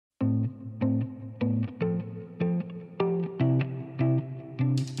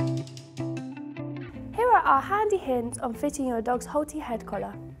are our handy hints on fitting your dog's Halti head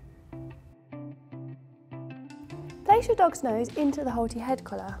collar. Place your dog's nose into the Halti head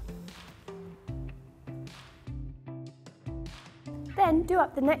collar. Then do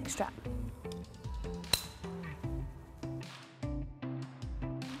up the neck strap.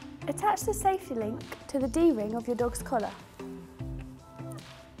 Attach the safety link to the D-ring of your dog's collar.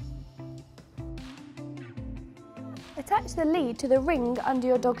 Attach the lead to the ring under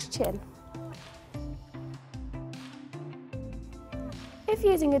your dog's chin. If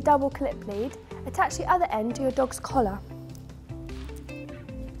using a double clip lead, attach the other end to your dog's collar.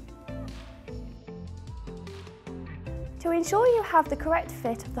 To ensure you have the correct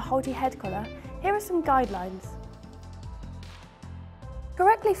fit of the Halti head collar, here are some guidelines.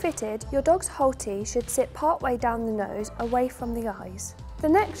 Correctly fitted, your dog's Halti should sit part way down the nose, away from the eyes. The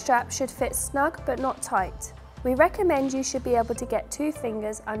neck strap should fit snug but not tight. We recommend you should be able to get 2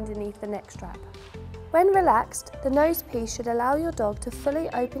 fingers underneath the neck strap. When relaxed, the nose piece should allow your dog to fully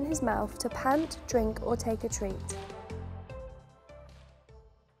open his mouth to pant, drink or take a treat.